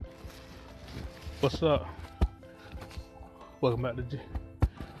What's up? Welcome back to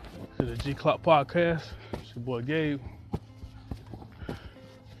the G Clock Podcast. It's your boy Gabe.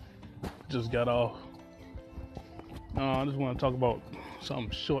 Just got off. I just want to talk about something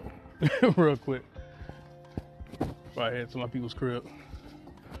short, real quick. Right here to my people's crib.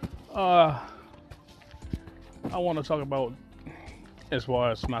 I want to talk about as far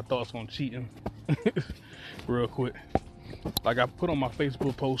as my thoughts on cheating, real quick. Like I put on my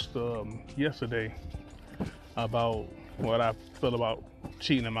Facebook post yesterday about what I feel about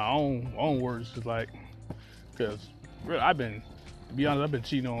cheating in my own words. Is like, because really, to be honest, I've been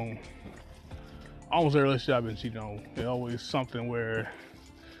cheating on almost every relationship I've been cheating on. There's always something where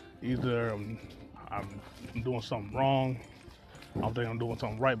either I'm doing something wrong. I don't think I'm doing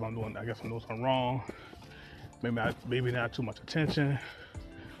something right, but I guess I'm doing something wrong. Maybe not too much attention.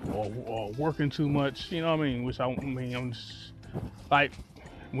 Or working too much, you know what I mean? I'm just like,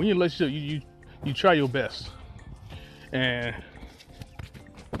 when you're in a relationship, you try your best, and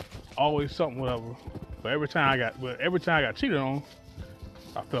always something, whatever. But every time I got cheated on,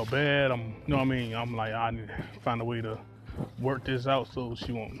 I felt bad. You know what I mean? I'm like, I need to find a way to work this out so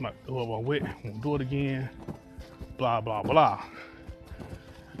she won't do it again. Blah blah blah.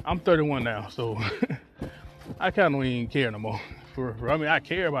 I'm 31 now, so I kind of don't even care no more. I mean, I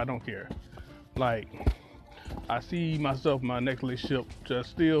care, but I don't care. Like, I see myself in my next relationship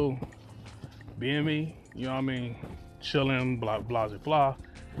just still being me. You know what I mean? Chilling, blah blah blah.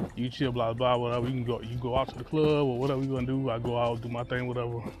 You chill, blah blah, whatever. You go out to the club or whatever you gonna do. I go out, do my thing,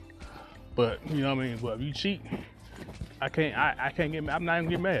 whatever. But you know what I mean? But if you cheat, I can't get mad. I'm not even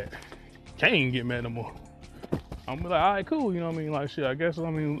get mad. Can't even get mad no more. I'm be like, all right, cool. You know what I mean? Like, shit. I guess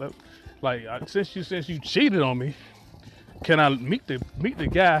since you cheated on me. Can I meet the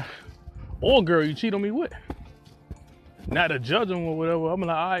guy or girl you cheat on me with? Not to judge them or whatever. I'm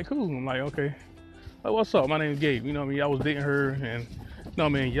like, all right, cool. I'm like, okay. Like, what's up? My name's Gabe. You know what I mean? I was dating her, and you know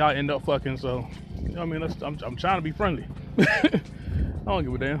what I mean? Y'all end up fucking. So, you know what I mean? I'm trying to be friendly. I don't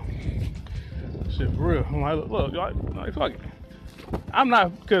give a damn. Shit, for real. I'm like, look, like fuck it. I'm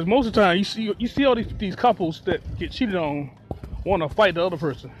not, because most of the time you see all these couples that get cheated on want to fight the other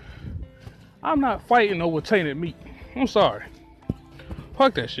person. I'm not fighting over tainted meat. I'm sorry.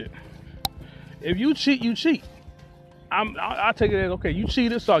 Fuck that shit. If you cheat, you cheat. I take it as, okay, you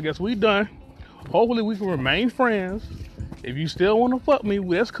cheated, so I guess we done. Hopefully we can remain friends. If you still want to fuck me,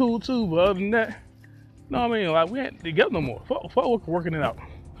 well, that's cool too. But other than that, you know what I mean? Like, we ain't together no more. Fuck working it out.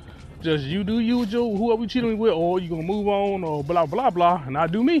 Just you do you with whoever you cheating me with, or you gonna move on, or blah blah blah, and I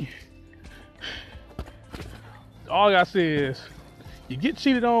do me. All I gotta say is, you get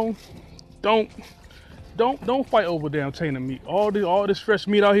cheated on, don't fight over damn tainted meat. All this fresh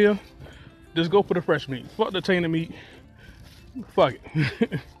meat out here, just go for the fresh meat. Fuck the tainted meat. Fuck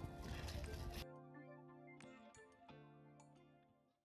it.